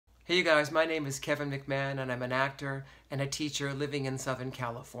Hey you guys, my name is Kevin McMahon and I'm an actor and a teacher living in Southern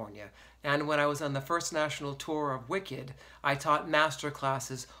California. And when I was on the first national tour of Wicked, I taught master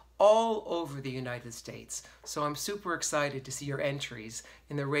classes all over the United States. So I'm super excited to see your entries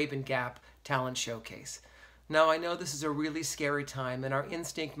in the Rabun Gap Talent Showcase. Now I know this is a really scary time and our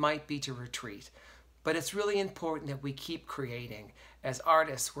instinct might be to retreat. But it's really important that we keep creating. As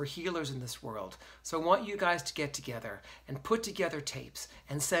artists, we're healers in this world. So I want you guys to get together and put together tapes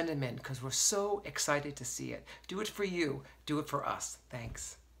and send them in because we're so excited to see it. Do it for you. Do it for us.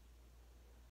 Thanks.